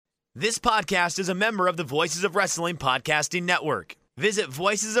This podcast is a member of the Voices of Wrestling Podcasting Network. Visit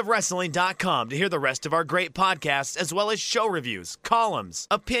voicesofwrestling.com to hear the rest of our great podcasts, as well as show reviews, columns,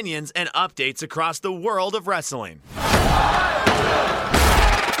 opinions, and updates across the world of wrestling. It's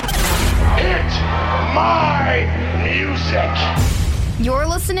my music. You're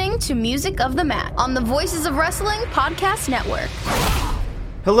listening to Music of the Mat on the Voices of Wrestling Podcast Network.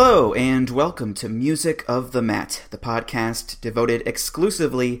 Hello, and welcome to Music of the Mat, the podcast devoted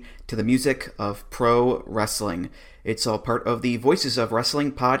exclusively to the music of pro wrestling. It's all part of the Voices of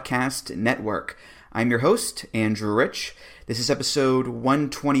Wrestling Podcast Network. I'm your host, Andrew Rich. This is episode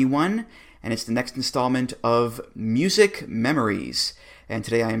 121, and it's the next installment of Music Memories. And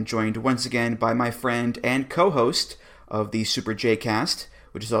today I am joined once again by my friend and co-host of the Super J Cast,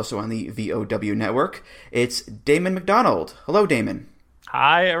 which is also on the VOW network. It's Damon McDonald. Hello, Damon.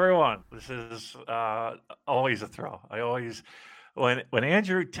 Hi, everyone. This is always a thrill. I always, when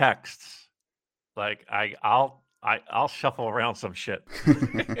Andrew texts, like I'll shuffle around some shit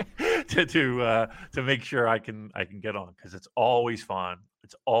to make sure I can get on, because it's always fun.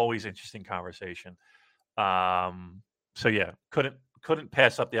 It's always interesting conversation. So yeah, couldn't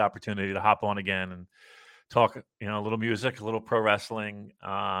pass up the opportunity to hop on again and talk, a little music, a little pro wrestling,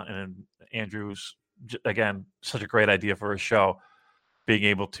 and Andrew's again such a great idea for a show. Being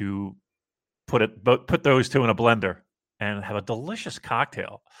able to put those two in a blender and have a delicious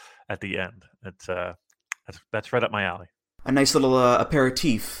cocktail at the end. That's right up my alley. A nice little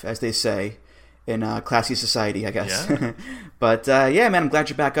aperitif, as they say, in classy society, I guess. Yeah. But yeah, man, I'm glad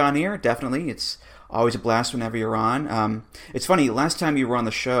you're back on here. Definitely, it's always a blast whenever you're on. It's funny. Last time you were on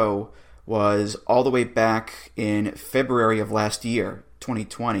the show was all the way back in February of last year,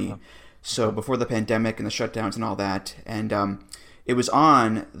 2020. So before the pandemic and the shutdowns and all that, and it was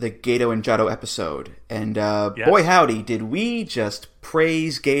on the Gato and Jado episode, and yes. Boy howdy, did we just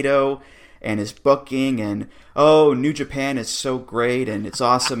praise Gato and his booking, and New Japan is so great, and it's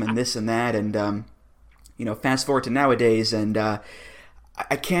awesome, and this and that, and fast forward to nowadays, and I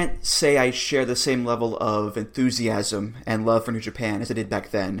can't say I share the same level of enthusiasm and love for New Japan as I did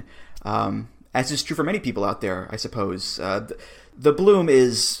back then, as is true for many people out there, I suppose. The bloom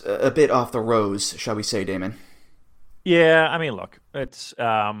is a bit off the rose, shall we say, Damon? Yeah, I mean, look, it's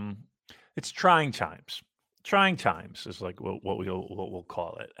trying times. Trying times is like what we'll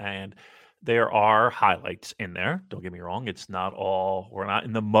call it, and there are highlights in there. Don't get me wrong; it's not all. We're not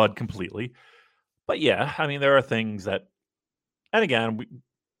in the mud completely, but yeah, I mean, there are things that, and again,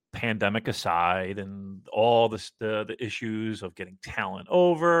 pandemic aside, and all the issues of getting talent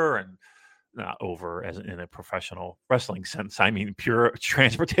over, and not over as in a professional wrestling sense. I mean, pure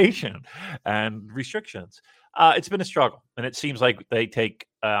transportation and restrictions. It's been a struggle, and it seems like they take,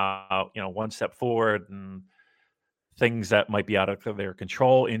 one step forward, and things that might be out of their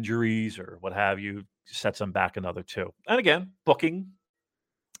control, injuries or what have you, sets them back another two. And again, booking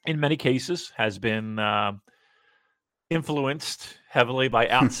in many cases has been influenced heavily by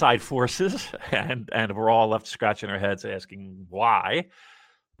outside forces, and we're all left scratching our heads asking why.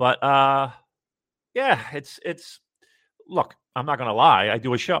 But yeah, it's look. I'm not going to lie. I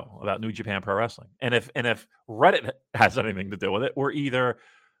do a show about New Japan Pro Wrestling, and if Reddit has anything to do with it, we're either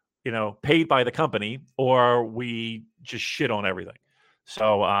paid by the company or we just shit on everything.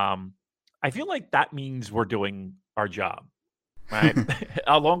 So I feel like that means we're doing our job, right?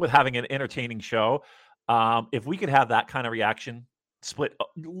 Along with having an entertaining show, if we could have that kind of reaction split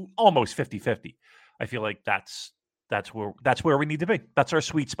almost 50-50, I feel like that's where we need to be. That's our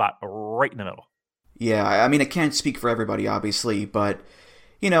sweet spot, right in the middle. Yeah, I mean, I can't speak for everybody, obviously, but,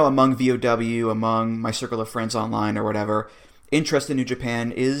 among VOW, among my circle of friends online or whatever, interest in New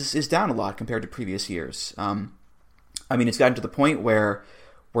Japan is down a lot compared to previous years. I mean, it's gotten to the point where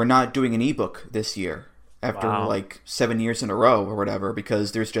we're not doing an ebook this year after 7 years in a row or whatever,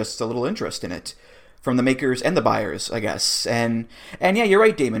 because there's just a little interest in it from the makers and the buyers, I guess. And yeah, you're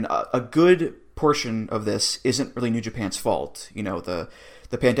right, Damon. A good portion of this isn't really New Japan's fault.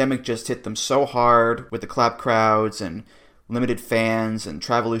 The pandemic just hit them so hard with the clap crowds and limited fans and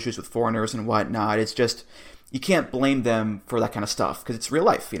travel issues with foreigners and whatnot. It's just, you can't blame them for that kind of stuff because it's real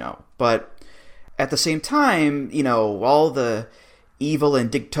life, But at the same time, all the Evil and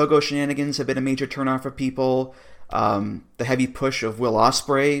Dig Togo shenanigans have been a major turnoff for people. The heavy push of Will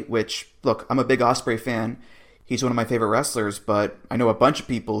Ospreay, which, look, I'm a big Ospreay fan. He's one of my favorite wrestlers, but I know a bunch of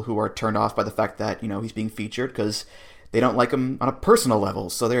people who are turned off by the fact that, he's being featured because they don't like him on a personal level.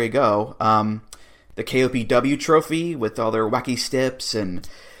 So there you go. The KOPW trophy with all their wacky steps, and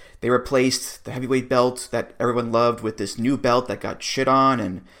they replaced the heavyweight belt that everyone loved with this new belt that got shit on,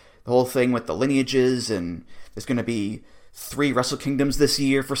 and the whole thing with the lineages, and there's going to be 3 Wrestle Kingdoms this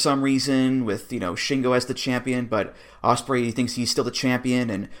year for some reason, with, Shingo as the champion, but Ospreay thinks he's still the champion,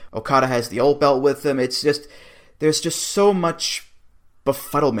 and Okada has the old belt with him. It's just, there's just so much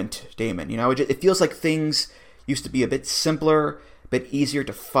befuddlement, Damon. It feels like things used to be a bit simpler, a bit easier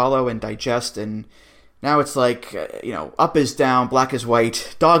to follow and digest, and now it's like, up is down, black is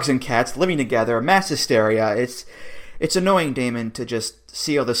white, dogs and cats living together, mass hysteria. It's annoying, Damon, to just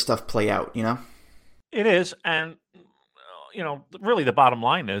see all this stuff play out, It is, and really the bottom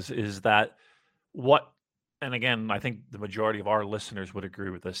line is that and again, I think the majority of our listeners would agree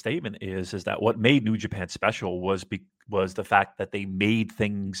with this statement, is that what made New Japan special was the fact that they made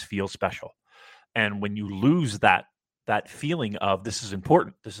things feel special. And when you lose that feeling of, this is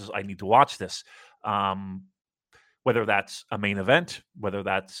important, I need to watch this, whether that's a main event, whether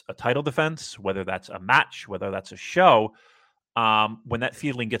that's a title defense, whether that's a match, whether that's a show, when that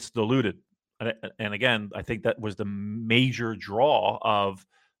feeling gets diluted. And again, I think that was the major draw of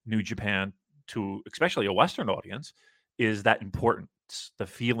New Japan to especially a Western audience, is that importance, the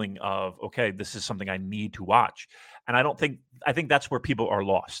feeling of, okay, this is something I need to watch. And I think that's where people are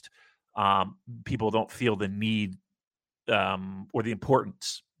lost. People don't feel the need or the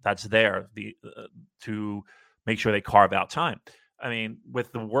importance that's there to make sure they carve out time. I mean,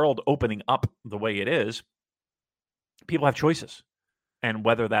 with the world opening up the way it is, people have choices. And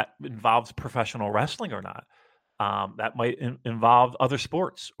whether that involves professional wrestling or not, that might involve other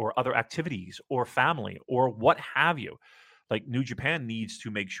sports or other activities or family or what have you. Like, New Japan needs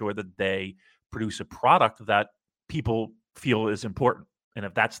to make sure that they produce a product that people feel is important. And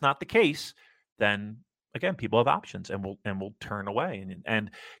if that's not the case, then again, people have options and will turn away.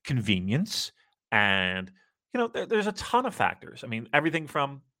 And convenience, and there's a ton of factors. I mean, everything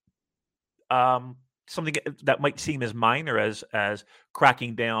from something that might seem as minor as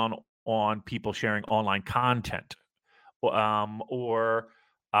cracking down on people sharing online content, or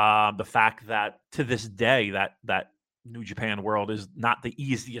the fact that to this day that New Japan world is not the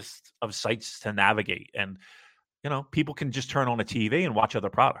easiest of sites to navigate, and people can just turn on a TV and watch other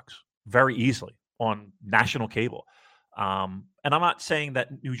products very easily on national cable. And I'm not saying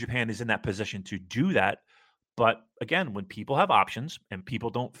that New Japan is in that position to do that. But again, when people have options and people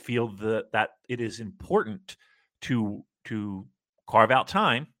don't feel that it is important to carve out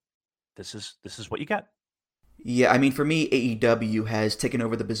time, this is what you get. Yeah, I mean, for me, AEW has taken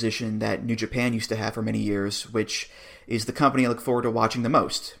over the position that New Japan used to have for many years, which is the company I look forward to watching the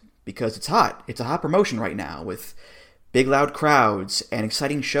most, because it's hot. It's a hot promotion right now with big, loud crowds and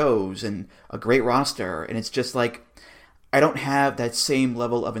exciting shows and a great roster. And it's just like, I don't have that same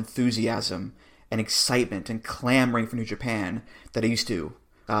level of enthusiasm and excitement and clamoring for New Japan that I used to.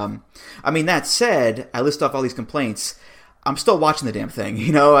 I mean, that said, I list off all these complaints. I'm still watching the damn thing.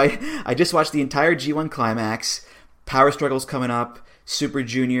 I just watched the entire G1 Climax, Power Struggle's coming up, Super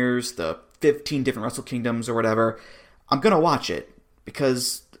Juniors, the 15 different Wrestle Kingdoms or whatever. I'm going to watch it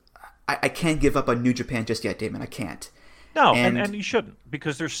because I can't give up on New Japan just yet, Damon. I can't. No, and you shouldn't,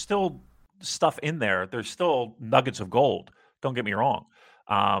 because there's still stuff in there. There's still nuggets of gold. Don't get me wrong.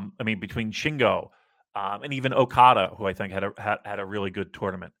 I mean, between Shingo and even Okada, who I think had a really good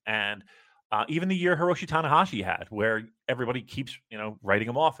tournament, and even the year Hiroshi Tanahashi had, where everybody keeps writing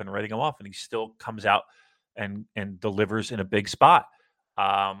him off, and he still comes out and delivers in a big spot.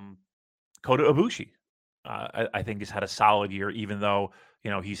 Kota Ibushi, I think, has had a solid year, even though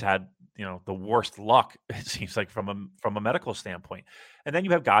he's had the worst luck, it seems like, from a medical standpoint. And then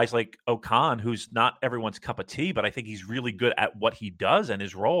you have guys like Okan, who's not everyone's cup of tea, but I think he's really good at what he does and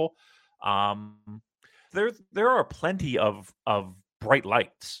his role. There are plenty of bright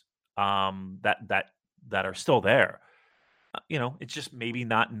lights that are still there. It's just maybe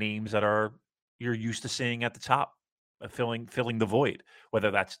not names that you're used to seeing at the top, filling the void.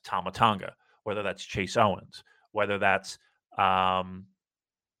 Whether that's Tama Tonga, whether that's Chase Owens, whether that's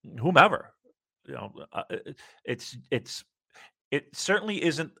whomever. It certainly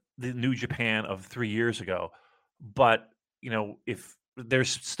isn't the New Japan of 3 years ago, but if there's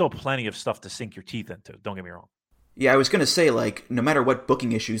still plenty of stuff to sink your teeth into. Don't get me wrong. Yeah, I was going to say, no matter what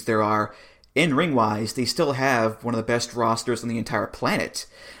booking issues there are, in ring-wise, they still have one of the best rosters on the entire planet.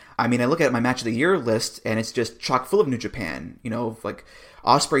 I mean, I look at my Match of the Year list, and it's just chock full of New Japan. Like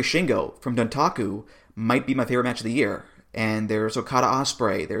Ospreay Shingo from Dontaku might be my favorite match of the year. And there's Okada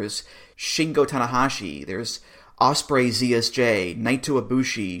Ospreay, there's Shingo Tanahashi, there's Ospreay ZSJ, Naito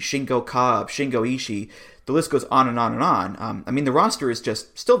Ibushi, Shingo Cobb, Shingo Ishii. The list goes on and on and on. I mean, the roster is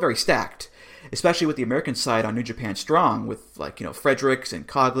just still very stacked, especially with the American side on New Japan Strong, with Fredericks and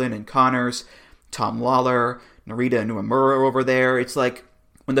Coughlin and Connors, Tom Lawler, Narita and Uemura over there. It's like,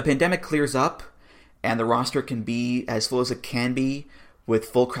 when the pandemic clears up and the roster can be as full as it can be, with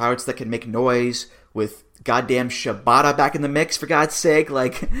full crowds that can make noise, with goddamn Shibata back in the mix, for God's sake.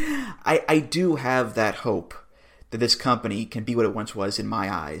 Like, I do have that hope that this company can be what it once was in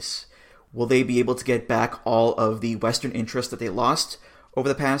my eyes. Will they be able to get back all of the Western interest that they lost over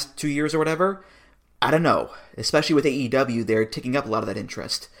the past 2 years or whatever? I don't know. Especially with AEW, they're taking up a lot of that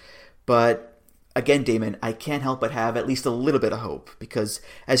interest. But again, Damon, I can't help but have at least a little bit of hope, because,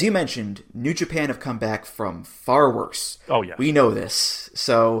 as you mentioned, New Japan have come back from far worse. Oh, yes. We know this.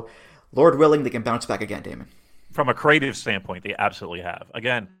 So, Lord willing, they can bounce back again, Damon. From a creative standpoint, they absolutely have.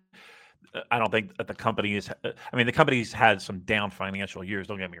 Again, I don't think that the company's had some down financial years,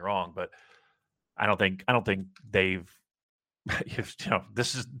 don't get me wrong, but I don't think they've,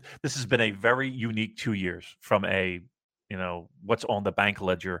 this has been a very unique 2 years from a, what's on the bank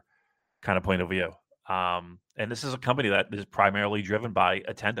ledger kind of point of view. And this is a company that is primarily driven by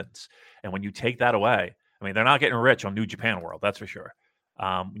attendance. And when you take that away, I mean, they're not getting rich on New Japan World, that's for sure.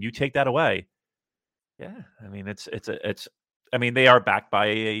 When you take that away, yeah, I mean, they are backed by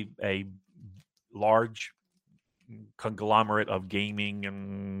a large conglomerate of gaming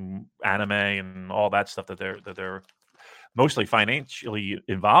and anime and all that stuff that they're mostly financially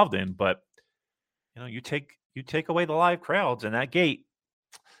involved in. But you take away the live crowds and that gate.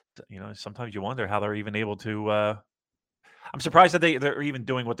 Sometimes you wonder how they're even able to. I'm surprised that they're even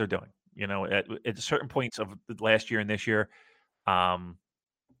doing what they're doing. At certain points of last year and this year, I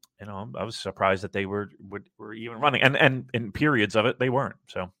was surprised that they were even running, and in periods of it they weren't.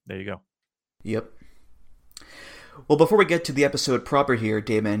 So there you go. Yep. Well, before we get to the episode proper here,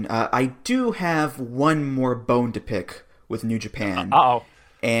 Damon, I do have one more bone to pick with New Japan. Uh-oh.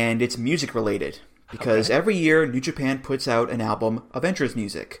 And it's music related. Because every year, New Japan puts out an album of entrance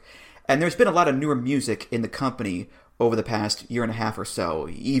music. And there's been a lot of newer music in the company over the past year and a half or so.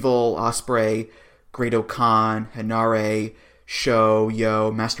 Evil, Ospreay, Great-O-Khan, Hanare, Sho,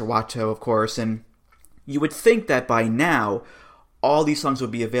 Yo, Master Wato, of course. And you would think that by now, all these songs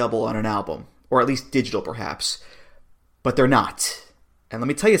would be available on an album. Or at least digital, perhaps. But they're not. And let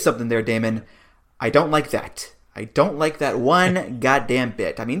me tell you something there, Damon. I don't like that. I don't like that one goddamn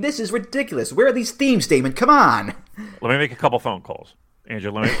bit. I mean, this is ridiculous. Where are these themes, Damon? Come on. Let me make a couple phone calls,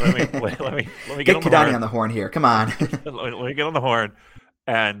 Andrew. Let me get Kidani on the horn here. Come on. Let me get on the horn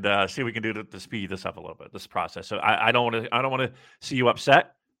and see what we can do to speed this up a little bit. This process. So I don't want to see you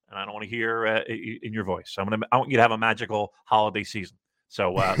upset, and I don't want to hear in your voice. So I want you to have a magical holiday season.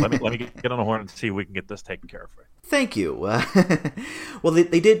 So let me get on the horn and see if we can get this taken care of for you. Thank you. Well,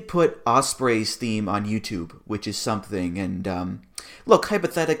 they did put Ospreay's theme on YouTube, which is something. And look,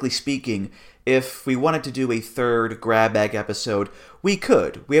 hypothetically speaking, if we wanted to do a third grab bag episode, we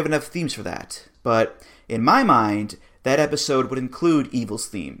could. We have enough themes for that. But in my mind, that episode would include Evil's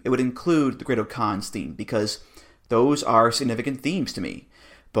theme. It would include the Great-O-Khan's theme, because those are significant themes to me.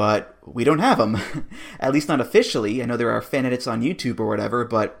 But we don't have them, at least not officially. I know there are fan edits on YouTube or whatever,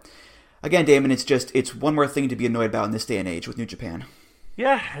 but again, Damon, it's one more thing to be annoyed about in this day and age with New Japan.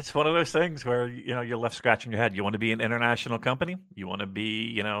 Yeah, it's one of those things where, you're left scratching your head. You want to be an international company. You want to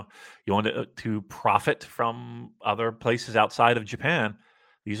be, you want to profit from other places outside of Japan.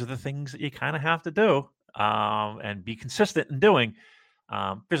 These are the things that you kind of have to do and be consistent in doing.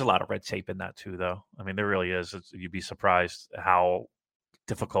 There's a lot of red tape in that too, though. I mean, there really is. You'd be surprised how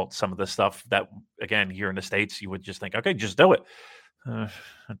difficult some of the stuff that, again, here in the States, you would just think, okay, just do it. A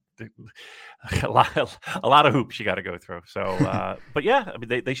lot of hoops you got to go through. So, but yeah, I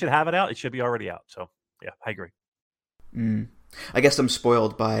mean, they should have it out. It should be already out. So, yeah, I agree. I guess I'm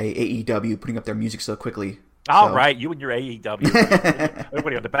spoiled by AEW putting up their music so quickly. All right, you and your AEW.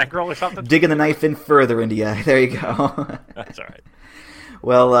 Everybody on the bankroll or something? Digging the knife in further, India. There you go. That's all right.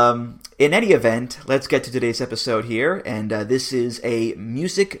 Well, in any event, let's get to today's episode here, and this is a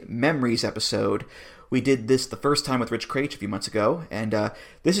Music Memories episode. We did this the first time with Rich Craich a few months ago, and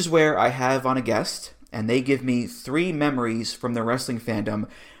this is where I have on a guest, and they give me 3 memories from their wrestling fandom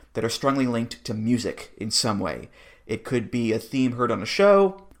that are strongly linked to music in some way. It could be a theme heard on a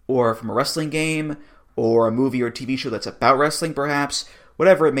show, or from a wrestling game, or a movie or TV show that's about wrestling, perhaps,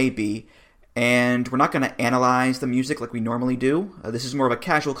 whatever it may be. And we're not going to analyze the music like we normally do. This is more of a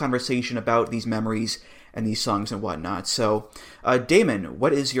casual conversation about these memories and these songs and whatnot. So, Damon,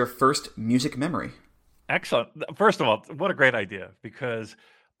 what is your first music memory? Excellent. First of all, what a great idea, because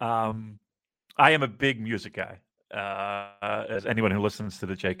I am a big music guy. As anyone who listens to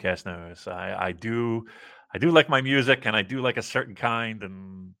the JCast knows, I do like my music, and I do like a certain kind,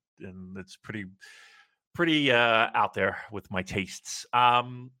 and it's pretty out there with my tastes.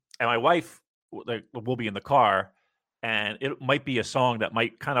 And my wife will be in the car, and it might be a song that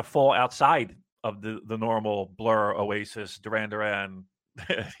might kind of fall outside of the normal Blur, Oasis, Duran Duran,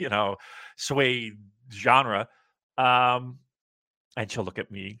 Suede genre. And she'll look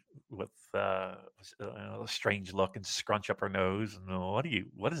at me with a strange look and scrunch up her nose. And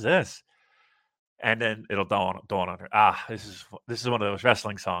what is this? And then it'll dawn on her. This is one of those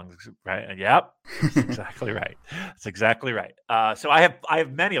wrestling songs, right? And yep, that's exactly right. That's exactly right. So I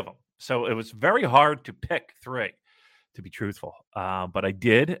have many of them. So it was very hard to pick 3, to be truthful. But I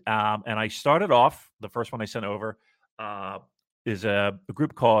did, and I started off. The first one I sent over is a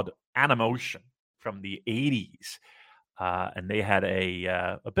group called Animotion from the '80s, and they had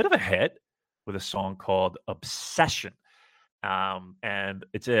a bit of a hit with a song called "Obsession." And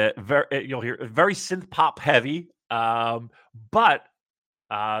it's you'll hear very synth pop heavy. But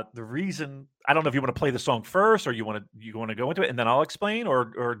the reason, I don't know if you want to play the song first or you want to go into it and then I'll explain, or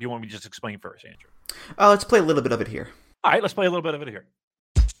do you want me to just explain first, Andrew? Let's play a little bit of it here. All right, let's play a little bit of it here.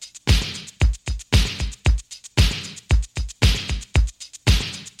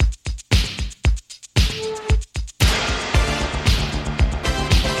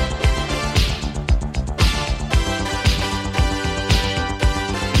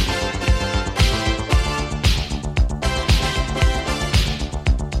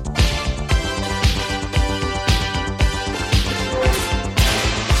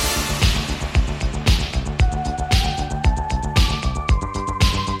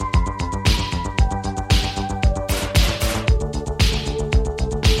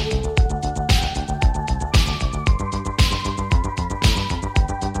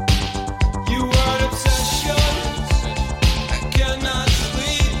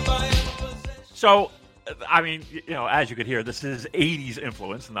 So, I mean, as you could hear, this is 80s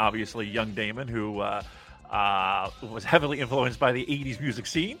influence, and obviously young Damon, who was heavily influenced by the 80s music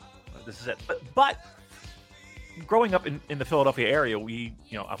scene. This is it. But growing up in the Philadelphia area, we,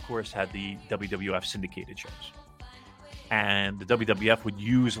 of course, had the WWF syndicated shows. And the WWF would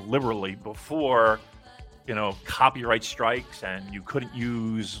use liberally before, copyright strikes, and you couldn't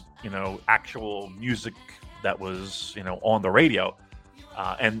use, actual music that was, on the radio.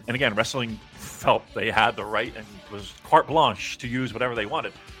 And again, wrestling felt they had the right and was carte blanche to use whatever they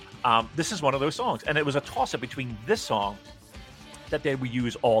wanted. This is one of those songs. And it was a toss-up between this song that they would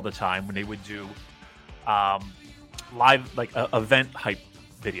use all the time when they would do live, event hype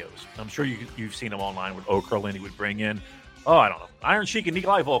videos. I'm sure you've seen them online with Okerlund. He would bring in, I don't know, Iron Sheik and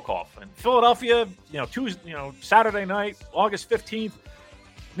Nikolai Volkov. And Philadelphia, Tuesday, Saturday night, August 15th,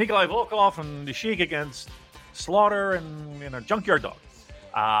 Nikolai Volkov and the Sheik against Slaughter and Junkyard Dog.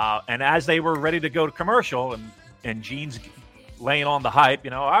 And as they were ready to go to commercial and Gene's laying on the hype,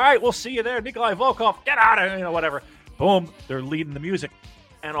 all right, we'll see you there, Nikolai Volkov, get out of here, whatever. Boom, they're leading the music.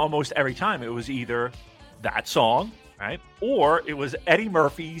 And almost every time it was either that song, right? Or it was Eddie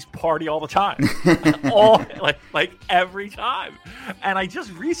Murphy's Party All the Time. like every time. And I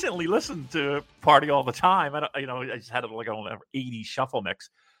just recently listened to Party All the Time. And, I just had it like on an 80s shuffle mix.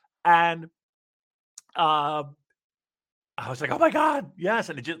 And I was like, oh my God, yes.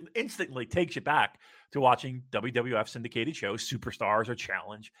 And it just instantly takes you back to watching WWF syndicated shows, Superstars or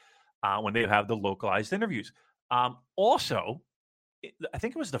Challenge, when they have the localized interviews. Also, I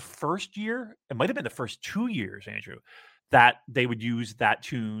think it was the first year, it might have been the first 2 years, Andrew, that they would use that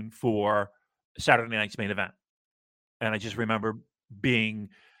tune for Saturday Night's Main Event. And I just remember being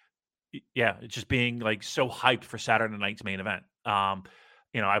like so hyped for Saturday Night's Main Event. I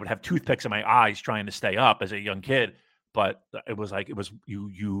would have toothpicks in my eyes trying to stay up as a young kid. But it was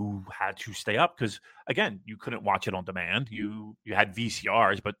you had to stay up because, again, you couldn't watch it on demand. You had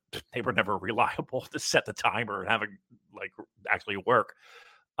VCRs, but they were never reliable to set the timer and have it actually work.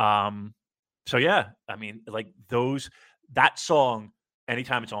 So yeah, I mean, that song,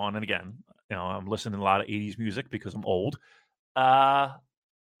 anytime it's on, and again, I'm listening to a lot of 80s music because I'm old. And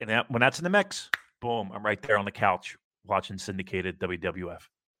when that's in the mix, boom, I'm right there on the couch watching syndicated WWF.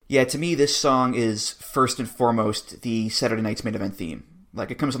 Yeah, to me, this song is first and foremost the Saturday Night's Main Event theme.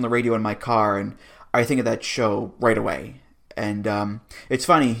 It comes on the radio in my car, and I think of that show right away. And it's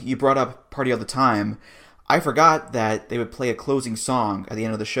funny, you brought up Party All the Time. I forgot that they would play a closing song at the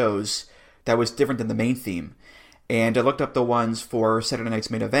end of the shows that was different than the main theme. And I looked up the ones for Saturday Night's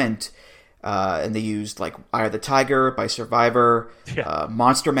Main Event, and they used Eye of the Tiger by Survivor,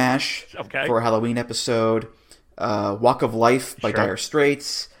 Monster Mash for a Halloween episode, Walk of Life by Dire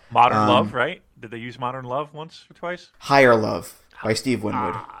Straits. Modern Love, right? Did they use Modern Love once or twice? Higher Love by Steve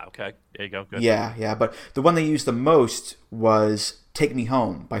Winwood. Okay. There you go. Good. Yeah. But the one they used the most was Take Me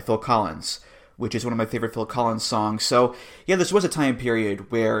Home by Phil Collins, which is one of my favorite Phil Collins songs. So, yeah, this was a time period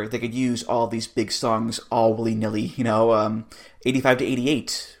where they could use all these big songs all willy-nilly. 85 to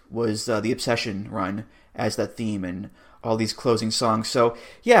 88 was the Obsession run as that theme and all these closing songs. So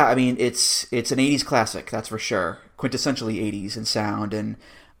yeah, I mean it's an 80s classic, that's for sure. Quintessentially 80s in sound. And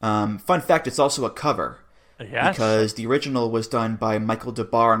fun fact, it's also a cover. Yes. Because the original was done by Michael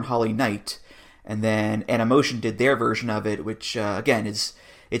DeBar and Holly Knight, and then Animotion did their version of it, which again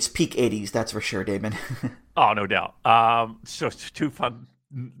it's peak 80s, that's for sure, Damon. Oh, no doubt. So two fun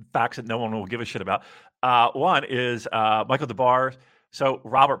facts that no one will give a shit about. One is Michael DeBar. So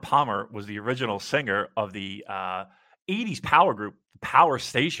Robert Palmer was the original singer of the 80s power group, Power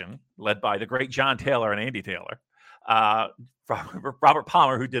Station, led by the great John Taylor and Andy Taylor. Robert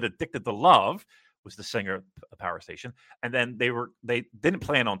Palmer, who did Addicted to Love, was the singer of Power Station. And then they didn't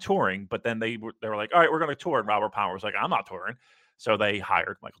plan on touring, but then they were like, all right, we're going to tour. And Robert Palmer was like, I'm not touring. So they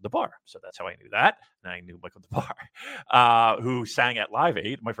hired Michael DeBar. So that's how I knew that. And I knew Michael DeBar, who sang at Live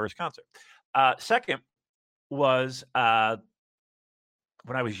Aid, my first concert. Second was when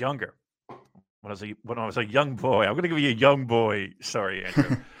I was younger. When I was a young boy. I'm going to give you a young boy story,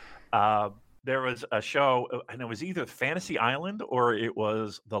 Andrew. There was a show, and it was either Fantasy Island or it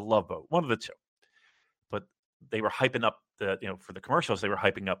was The Love Boat, one of the two. But they were hyping up for the commercials. They were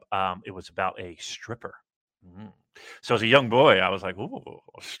hyping up. It was about a stripper. So as a young boy, I was like, "Ooh,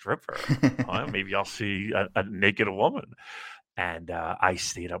 a stripper! Well, maybe I'll see a naked woman." And I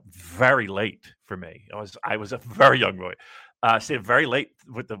stayed up very late. For me, I was a very young boy. Stayed very late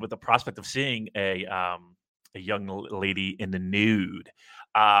with the prospect of seeing a young lady in the nude.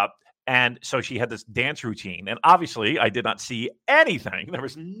 And so she had this dance routine. And obviously, I did not see anything. There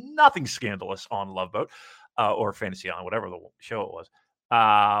was nothing scandalous on Love Boat or Fantasy Island, whatever the show it was.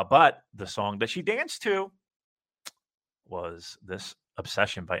 But the song that she danced to was this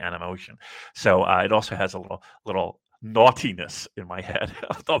Obsession by Animotion. So it also has a little naughtiness in my head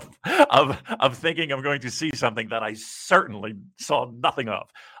of thinking I'm going to see something that I certainly saw nothing of.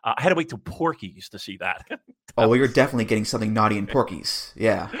 I had to wait till Porky's to see that. Oh, well, you're definitely getting something naughty in Porky's.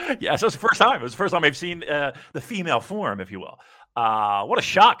 Yeah. Yeah, so it's the first time. It was the first time I've seen the female form, if you will. What a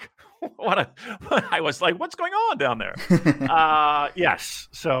shock. I was like, what's going on down there? Yes.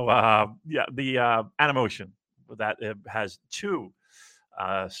 So, the Animotion, that has two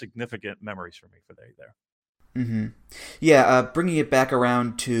significant memories for me for there. Mm-hmm. Yeah, bringing it back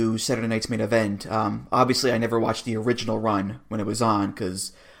around to Saturday Night's Main Event, obviously I never watched the original run when it was on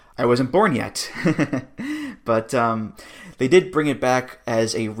because I wasn't born yet. But they did bring it back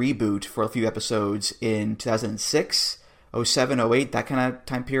as a reboot for a few episodes in 2006, 07, 08, that kind of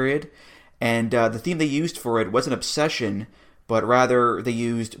time period. And the theme they used for it wasn't Obsession, but rather they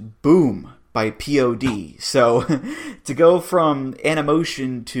used Boom by POD. So to go from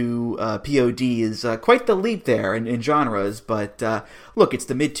Animotion to POD is quite the leap there in genres. But look, it's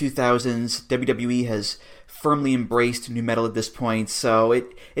the mid-2000s. WWE has firmly embraced nu metal at this point, so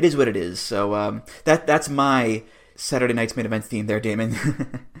it is what it is. So that's my Saturday Night's Main Event theme there,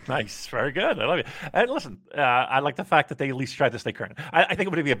 Damon. Nice, very good. I love it. And listen, I like the fact that they at least tried to stay current. I think it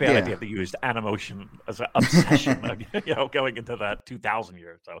would be a bad idea if they used Animotion as an obsession, going into that 2000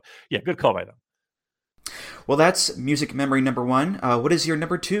 year. So yeah, good call by them. Well, that's music memory number one. What is your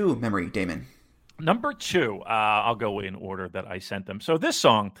number two memory, Damon? Number two, I'll go in order that I sent them. So this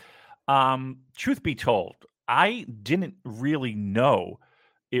song, truth be told, I didn't really know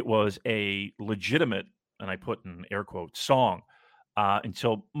it was a legitimate, and I put in air quotes, song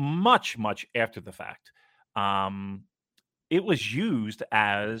until much, much after the fact. It was used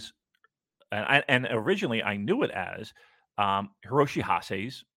as, and originally I knew it as Hiroshi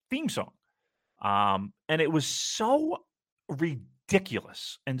Hase's theme song. And it was so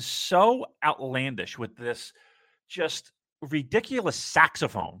ridiculous and so outlandish with this just ridiculous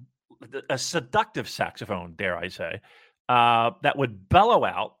saxophone, a seductive saxophone, dare I say, that would bellow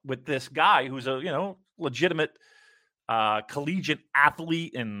out with this guy who's a legitimate collegiate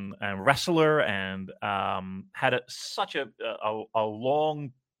athlete and wrestler, and had such a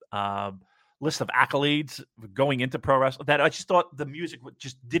long list of accolades going into pro wrestling that I just thought the music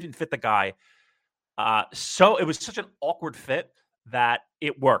just didn't fit the guy. So it was such an awkward fit that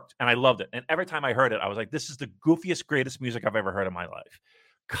it worked, and I loved it. And every time I heard it, I was like, this is the goofiest, greatest music I've ever heard in my life.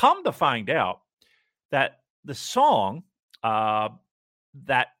 Come to find out that the song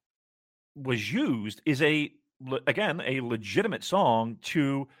that was used is a legitimate song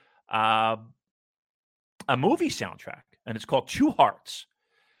to a movie soundtrack, and it's called Two Hearts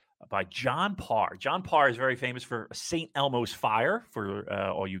by John Parr. John Parr is very famous for St. Elmo's Fire, for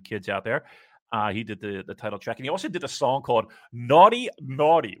all you kids out there. He did the title track, and he also did a song called Naughty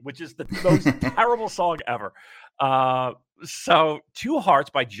Naughty, which is the most terrible song ever. So Two Hearts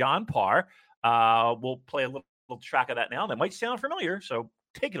by John Parr. We'll play a little track of that now. That might sound familiar, so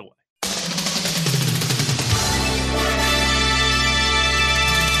Take it away.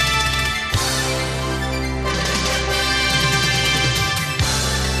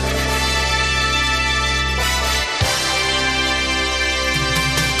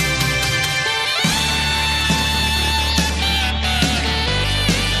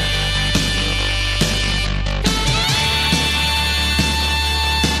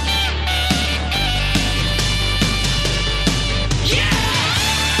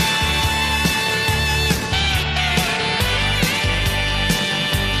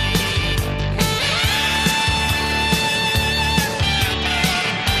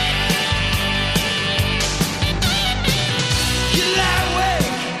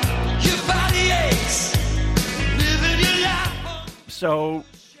 So,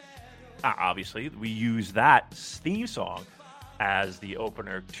 obviously, we use that theme song as the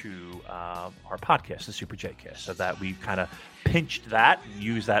opener to our podcast, the Super J-Cast, so that we've kind of pinched that and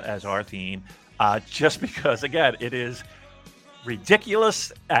used that as our theme, just because, again, it is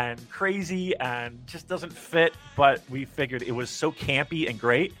ridiculous and crazy and just doesn't fit, but we figured it was so campy and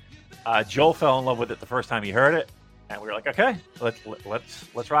great. Joel fell in love with it the first time he heard it, and we were like, okay,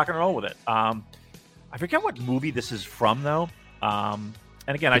 let's rock and roll with it. I forget what movie this is from, though. And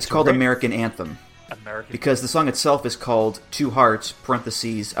again, it's called American Anthem. Because the song itself is called Two Hearts,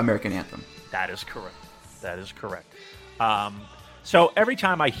 parentheses, American Anthem. That is correct. So every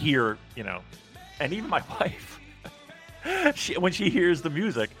time I hear, and even my wife, when she hears the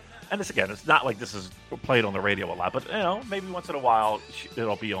music, and this again, it's not like this is played on the radio a lot, but maybe once in a while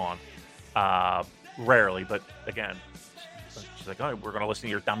it'll be on. Rarely, but again, she's like, "Oh, we're going to listen to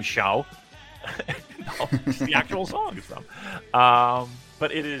your dumb show." No, it's the actual song is from.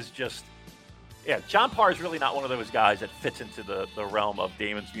 But it is just, John Parr is really not one of those guys that fits into the realm of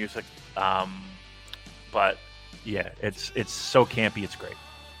Damon's music. But yeah, it's so campy, it's great.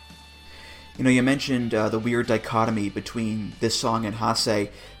 You mentioned the weird dichotomy between this song and Hase.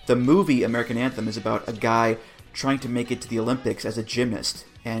 The movie American Anthem is about a guy trying to make it to the Olympics as a gymnast,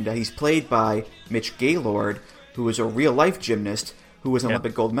 and he's played by Mitch Gaylord, who is a real-life gymnast who was an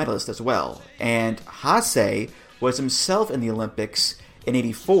Olympic gold medalist as well. And Hase was himself in the Olympics in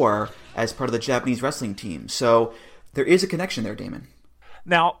 '84 as part of the Japanese wrestling team. So there is a connection there, Damon.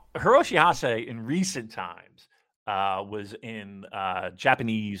 Now, Hiroshi Hase in recent times was in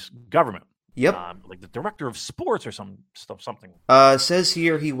Japanese government. Yep. Like the director of sports or something. Says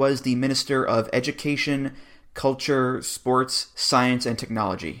here he was the Minister of Education, Culture, Sports, Science, and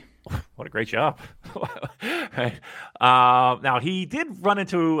Technology. What a great job. Right. Now, he did run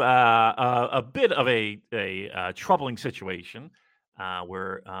into a bit of a troubling situation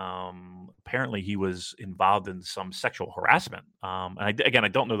where apparently he was involved in some sexual harassment. And I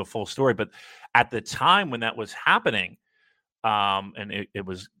don't know the full story, but at the time when that was happening, and it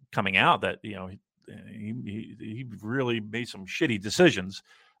was coming out that, he really made some shitty decisions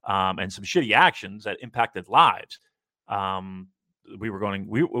and some shitty actions that impacted lives. We were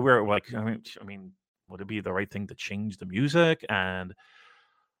like, I mean, would it be the right thing to change the music? And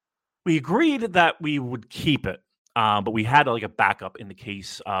we agreed that we would keep it. But we had like a backup in the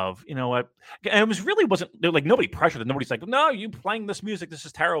case of, and it wasn't like nobody pressured it. Nobody's like, no, you playing this music, this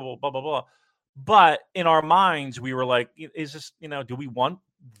is terrible, blah, blah, blah. But in our minds, we were like, is this, do we want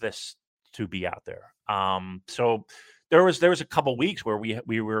this to be out there? So there was a couple weeks where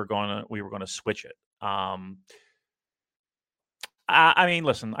we were going to switch it. I mean,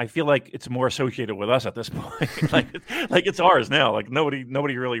 listen, I feel like it's more associated with us at this point. like it's ours now. Like nobody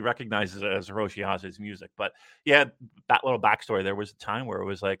really recognizes it as Hiroshi Hase's music. But yeah, that little backstory, there was a time where it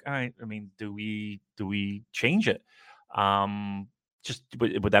was like, all right, I mean, do we change it? Just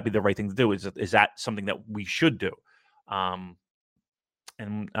would that be the right thing to do? Is that something that we should do? Again,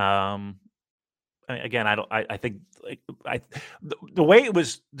 I think the way it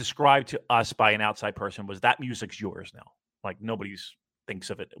was described to us by an outside person was that music's yours now. Like nobody's thinks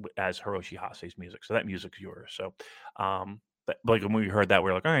of it as Hiroshi Hase's music, so that music's yours. So, but like when we heard that,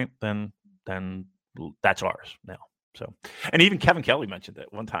 we were like, all right, then that's ours now. So, and even Kevin Kelly mentioned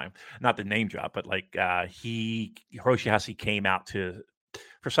it one time, not the name drop, but like Hiroshi Hase came out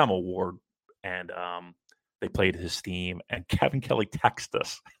for some award, and they played his theme, and Kevin Kelly texted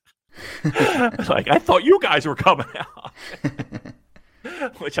us like, I thought you guys were coming out.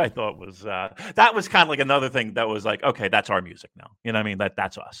 Which I thought was that was kind of like another thing that was like, okay, that's our music now. You know what I mean?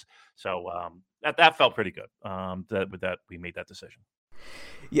 That's us. So that felt pretty good. That we made that decision.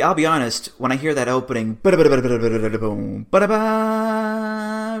 Yeah, I'll be honest. When I hear that opening, I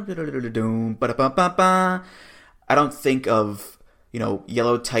don't think of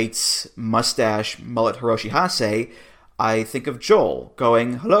yellow tights, mustache, mullet Hiroshi Hase. I think of Joel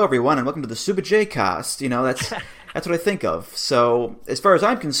going, "Hello, everyone, and welcome to the Super J Cast." You know, that's what I think of. So, as far as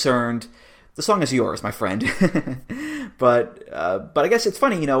I'm concerned, the song is yours, my friend. But I guess it's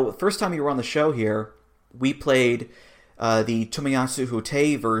funny, you know, first time you were on the show here, we played the Tomoyasu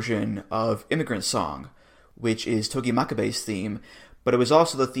Hotei version of Immigrant Song, which is Togi Makabe's theme, but it was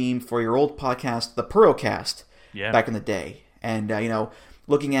also the theme for your old podcast, the Purocast, back in the day. And, you know,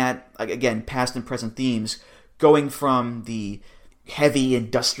 looking at, again, past and present themes, going from the heavy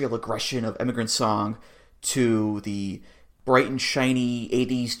industrial aggression of Immigrant Song to the bright and shiny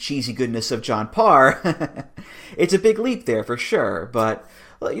 80s cheesy goodness of John Parr, it's a big leap there for sure. But,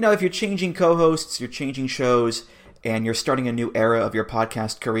 you know, if you're changing co-hosts, you're changing shows, and you're starting a new era of your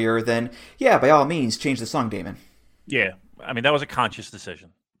podcast career, then, yeah, by all means, change the song, Damon. Yeah, I mean, that was a conscious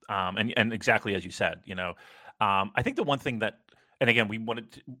decision. And exactly as you said, you know, I think the one thing that, and again,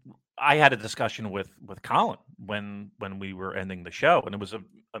 I had a discussion with Colin when we were ending the show, and it was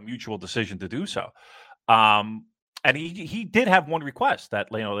a mutual decision to do so. And he did have one request that,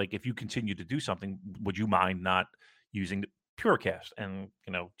 you know, like, if you continue to do something, would you mind not using the Purocast and,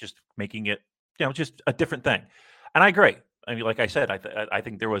 you know, just making it, you know, just a different thing? And I agree. I mean, like I said, I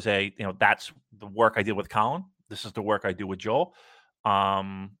think there was you know, that's the work I did with Colin. This is the work I do with Joel.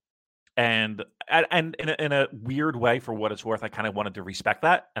 And in a weird way, for what it's worth, I kind of wanted to respect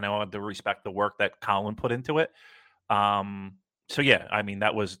that, and I wanted to respect the work that Colin put into it. So yeah, I mean,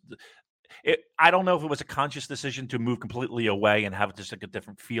 that was it. I don't know if it was a conscious decision to move completely away and have just like a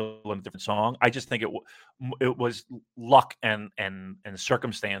different feel and a different song. I just think it was luck and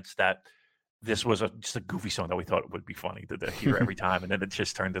circumstance that this was just a goofy song that we thought would be funny to hear every time, and then it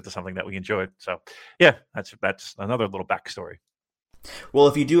just turned into something that we enjoyed. So yeah, that's another little backstory. Well,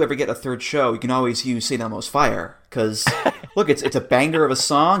 if you do ever get a third show, you can always use St. Elmo's Fire, because, look, it's a banger of a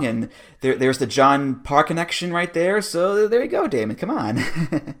song, and there's the John Parr connection right there, so there you go, Damon, come on.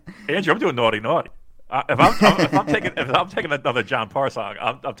 Andrew, I'm doing Naughty Naughty. If I'm taking another John Parr song,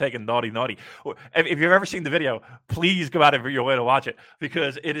 I'm taking Naughty Naughty. If you've ever seen the video, please go out of your way to watch it,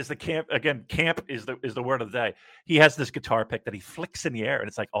 because it is the camp. Again, camp is the word of the day. He has this guitar pick that he flicks in the air, and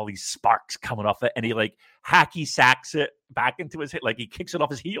it's like all these sparks coming off it, and he like hacky sacks it back into his hit, like he kicks it off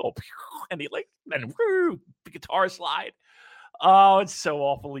his heel, and he the guitar slide. Oh, it's so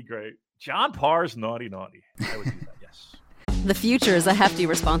awfully great. John Parr's Naughty Naughty. I would do that. Yes. The future is a hefty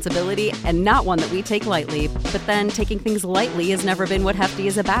responsibility and not one that we take lightly. But then taking things lightly has never been what Hefty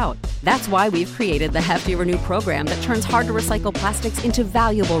is about. That's why we've created the Hefty Renew program that turns hard-to-recycle plastics into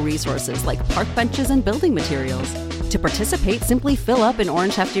valuable resources like park benches and building materials. To participate, simply fill up an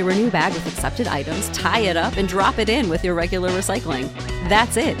orange Hefty Renew bag with accepted items, tie it up, and drop it in with your regular recycling.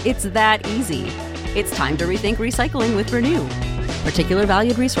 That's it. It's that easy. It's time to rethink recycling with Renew. Particular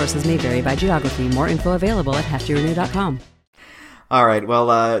valued resources may vary by geography. More info available at heftyrenew.com. All right,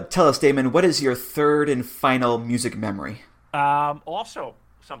 well, tell us, Damon, what is your third and final music memory? Also,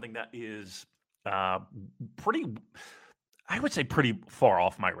 something that is pretty far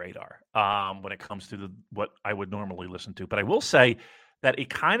off my radar when it comes to what I would normally listen to. But I will say that it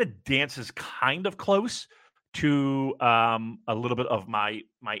kind of dances kind of close to a little bit of my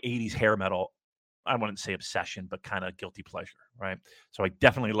 80s hair metal. I wouldn't say obsession, but kind of guilty pleasure, right? So I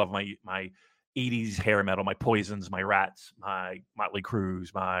definitely love my 80s hair metal, my Poisons, my Rats, my Motley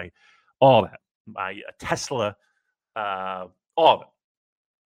Crues, my all that, my Tesla, all of it.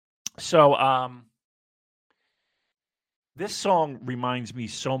 So this song reminds me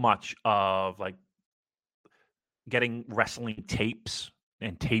so much of like getting wrestling tapes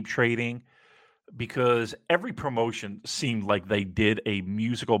and tape trading, because every promotion seemed like they did a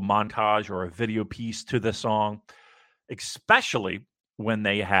musical montage or a video piece to the song, especially when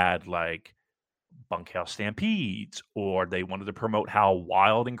they had like Bunkhouse Stampedes, or they wanted to promote how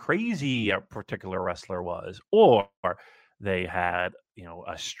wild and crazy a particular wrestler was, or they had, you know,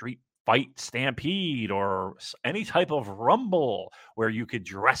 a street fight stampede or any type of rumble where you could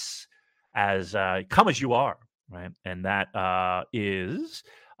dress as come as you are, right? And that is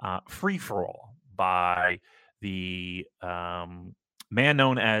Free For All by the man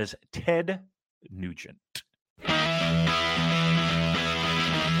known as Ted Nugent.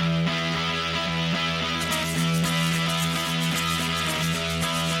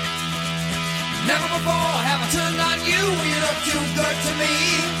 Never before have I turned on you when you look too good to me.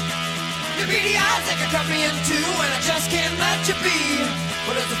 Your beady eyes they can cut me in two, and I just can't let you be.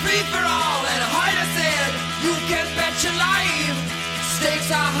 But it's a free for all, and a heart I said, you can bet your life.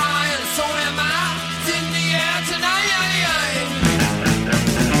 Stakes are high, and so am I. It's in the air tonight.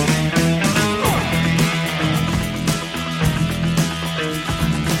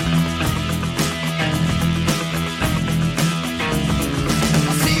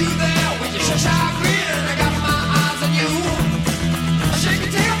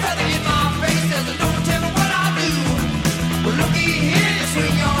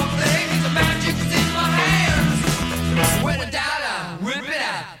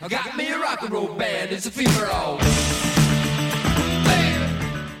 head is a free-for-all.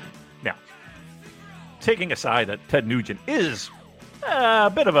 Now, taking aside that Ted Nugent is a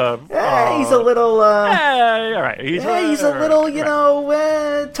bit of a... he's a little... all right. He's a little, you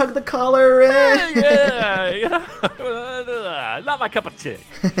know, tug the collar. Not my cup of tea.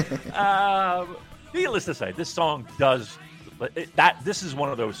 Needless to say, this song does... This is one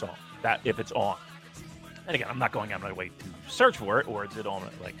of those songs that if it's on... And again, I'm not going out of my way to search for it, or is it on,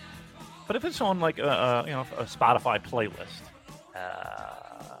 like... But if it's on, like, a Spotify playlist,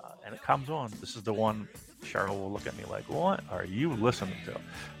 and it comes on, this is the one... Cheryl will look at me like, "What are you listening to?"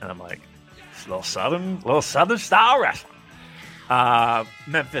 And I'm like, "It's a little southern style wrestling."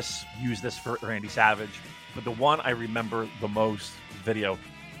 Memphis used this for Randy Savage, but the one I remember the most video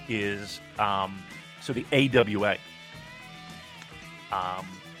is so the AWA,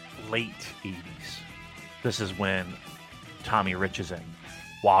 late 80s. This is when Tommy Rich is in,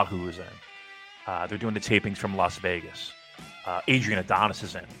 Wahoo is in. They're doing the tapings from Las Vegas. Adrian Adonis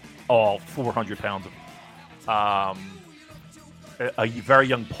is in, all 400 pounds of. A very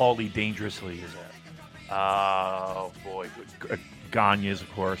young Paulie Dangerously is it. Oh boy, Gagne's,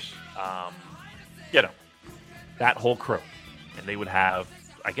 of course. That whole crew, and they would have,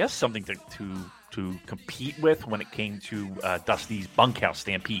 I guess, something to compete with when it came to Dusty's Bunkhouse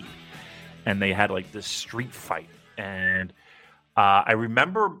Stampede, and they had like this street fight, and I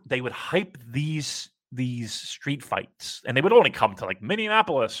remember they would hype these street fights, and they would only come to like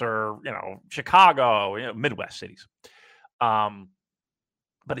Minneapolis or Chicago, Midwest cities.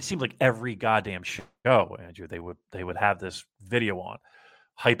 But it seemed like every goddamn show, Andrew, they would have this video on,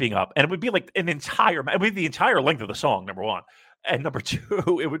 hyping up, and it would be like the entire length of the song. Number one, and number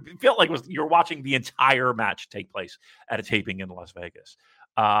two, it would feel like you're watching the entire match take place at a taping in Las Vegas.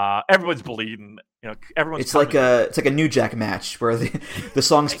 Everyone's bleeding. Everyone's. It's like a New Jack match where the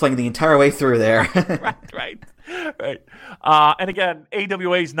song's playing the entire way through there. right. And again,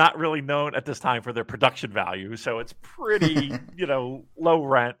 AWA is not really known at this time for their production value, so it's pretty, low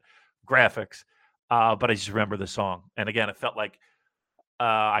rent graphics. But I just remember the song, and again, it felt like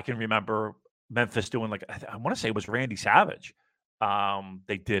I can remember Memphis doing like I want to say it was Randy Savage.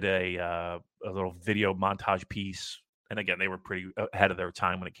 They did a little video montage piece. And again, they were pretty ahead of their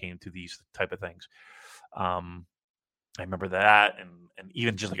time when it came to these type of things. I remember that, and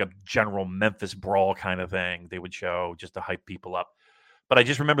even just like a general Memphis brawl kind of thing they would show just to hype people up. But I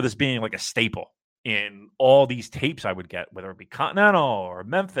just remember this being like a staple in all these tapes I would get, whether it be Continental or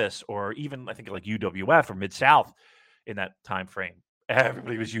Memphis or even I think like UWF or Mid-South in that time frame.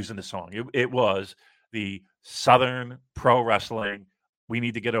 Everybody was using the song. It was the Southern pro wrestling. We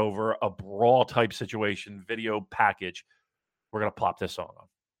need to get over a brawl type situation, video package. We're going to plop this song on.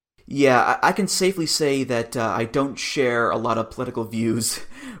 Yeah, I can safely say that I don't share a lot of political views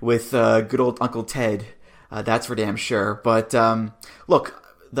with good old Uncle Ted. That's for damn sure. But look,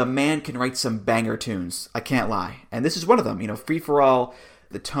 the man can write some banger tunes. I can't lie. And this is one of them. Free for All,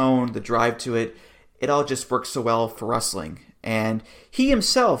 the tone, the drive to it, it all just works so well for wrestling. And he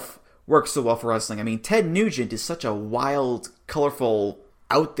himself works so well for wrestling. I mean, Ted Nugent is such a wild, colorful,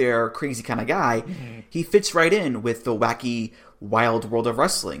 out there, crazy kind of guy. Mm-hmm. He fits right in with the wacky, wild world of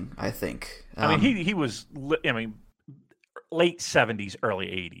wrestling, I think. He was, late 70s, early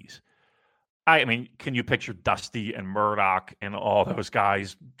 80s. I mean, can you picture Dusty and Murdoch and all those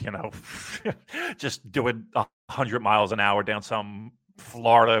guys, just doing 100 miles an hour down some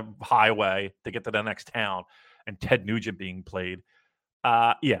Florida highway to get to the next town, and Ted Nugent being played?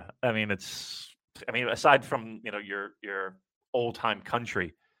 Yeah, aside from your old time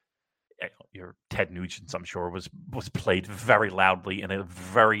country, your Ted Nugent, I'm sure, was played very loudly in a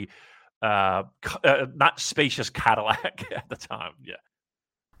very not spacious Cadillac at the time. Yeah,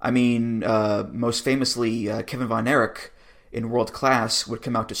 I mean, most famously, Kevin Von Erich in World Class would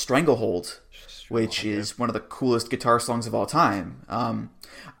come out to Stranglehold, which is one of the coolest guitar songs of all time.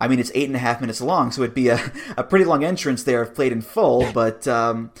 I mean, it's 8.5 minutes long, so it'd be a pretty long entrance there if played in full. But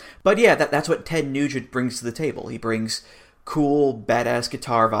yeah, that's what Ted Nugent brings to the table. He brings cool, badass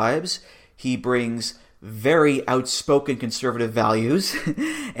guitar vibes. He brings very outspoken conservative values,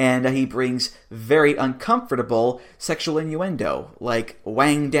 and he brings very uncomfortable sexual innuendo, like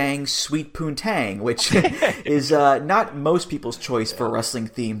Wang Dang Sweet Poontang, which is not most people's choice for a wrestling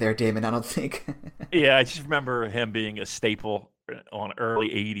theme there, Damon, I don't think. Yeah, I just remember him being a staple on early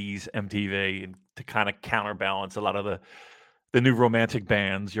 80s MTV, and to kind of counterbalance a lot of the new romantic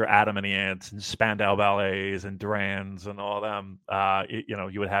bands, your Adam and the Ants and Spandau Ballets and Durans and all them.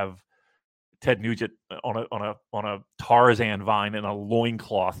 You would have Ted Nugent on a Tarzan vine and a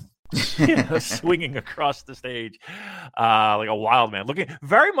loincloth swinging across the stage like a wild man.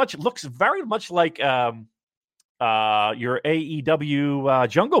 Looks very much like your AEW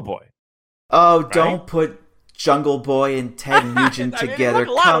Jungle Boy. Oh, right? Don't put Jungle Boy and Ted Nugent together. They look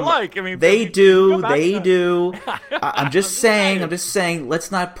a lot alike. I mean, they do. I'm just saying.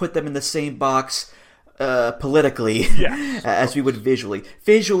 Let's not put them in the same box politically as we would visually.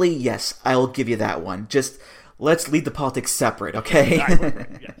 Visually, yes, I'll give you that one. Just let's leave the politics separate, okay?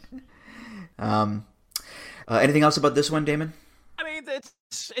 Yes. Anything else about this one, Damon? I mean,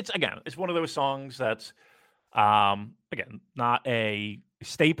 it's one of those songs that's again not a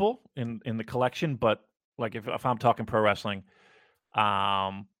staple in the collection, but like if I'm talking pro wrestling,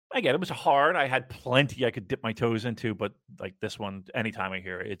 again, it was hard. I had plenty I could dip my toes into, but like this one, anytime I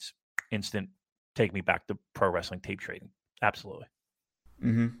hear it, it's instant. Take me back to pro wrestling tape trading. Absolutely.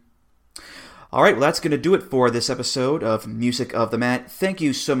 Mm-hmm. All right, well, that's going to do it for this episode of Music of the Mat. Thank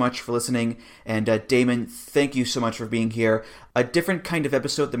you so much for listening. And Damon, thank you so much for being here. A different kind of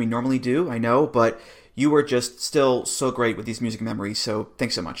episode than we normally do, I know, but you were just still so great with these music memories, so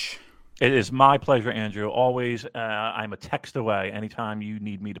thanks so much. It is my pleasure, Andrew. Always, I'm a text away. Anytime you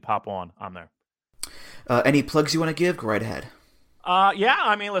need me to pop on, I'm there. Any plugs you want to give? Go right ahead. Yeah,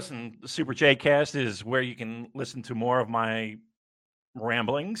 I mean, listen, the Super J Cast is where you can listen to more of my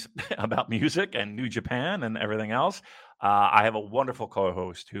ramblings about music and New Japan and everything else. I have a wonderful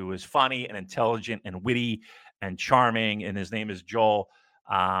co-host who is funny and intelligent and witty and charming, and his name is Joel.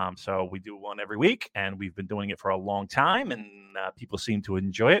 So we do one every week, and we've been doing it for a long time, and people seem to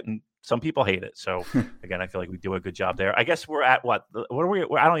enjoy it, and some people hate it. So again, I feel like we do a good job there. I guess we're at what are we?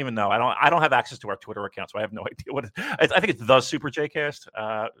 I don't even know. I don't have access to our Twitter account, so I have no idea what. I think it's the Super J-Cast.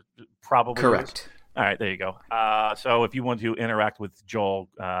 Probably correct. Is. All right, there you go. So if you want to interact with Joel,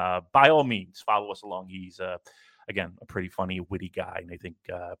 by all means, follow us along. He's again a pretty funny, witty guy, and I think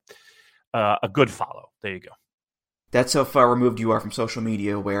a good follow. There you go. That's how far removed you are from social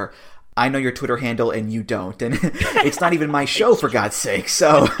media, where I know your Twitter handle and you don't, and it's not even my show, for God's sake.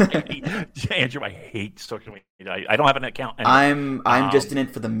 So, Andrew, I hate social media. I don't have an account anymore. I'm just in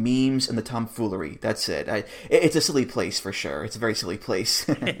it for the memes and the tomfoolery. That's it. It's a silly place for sure. It's a very silly place.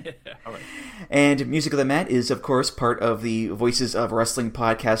 All right. And Music of the Mat is, of course, part of the Voices of Wrestling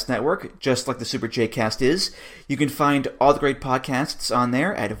Podcast Network, just like the Super J-Cast is. You can find all the great podcasts on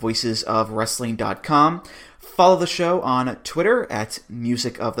there at voicesofwrestling.com. Follow the show on Twitter at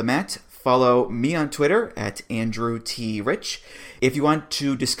Music of the Mat. Follow me on Twitter at Andrew T. Rich. If you want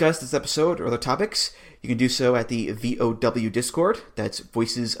to discuss this episode or other topics, you can do so at the VOW Discord. That's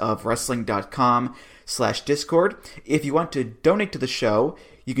voicesofwrestling.com/Discord. If you want to donate to the show,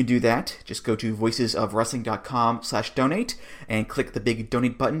 you can do that. Just go to voicesofwrestling.com/donate and click the big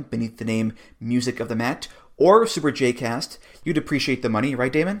donate button beneath the name Music of the Mat or Super J-Cast. You'd appreciate the money,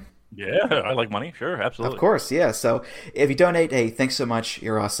 right, Damon? Yeah, I like money. Sure, absolutely. Of course, yeah. So if you donate, hey, thanks so much.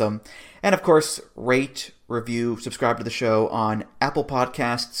 You're awesome. And of course, rate, review, subscribe to the show on Apple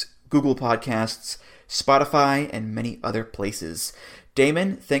Podcasts, Google Podcasts, Spotify, and many other places.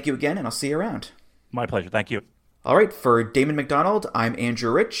 Damon, thank you again, and I'll see you around. My pleasure. Thank you. All right, for Damon McDonald, I'm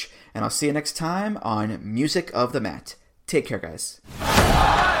Andrew Rich, and I'll see you next time on Music of the Mat. Take care, guys.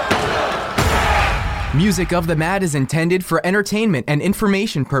 Music of the Mat is intended for entertainment and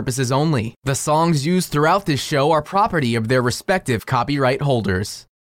information purposes only. The songs used throughout this show are property of their respective copyright holders.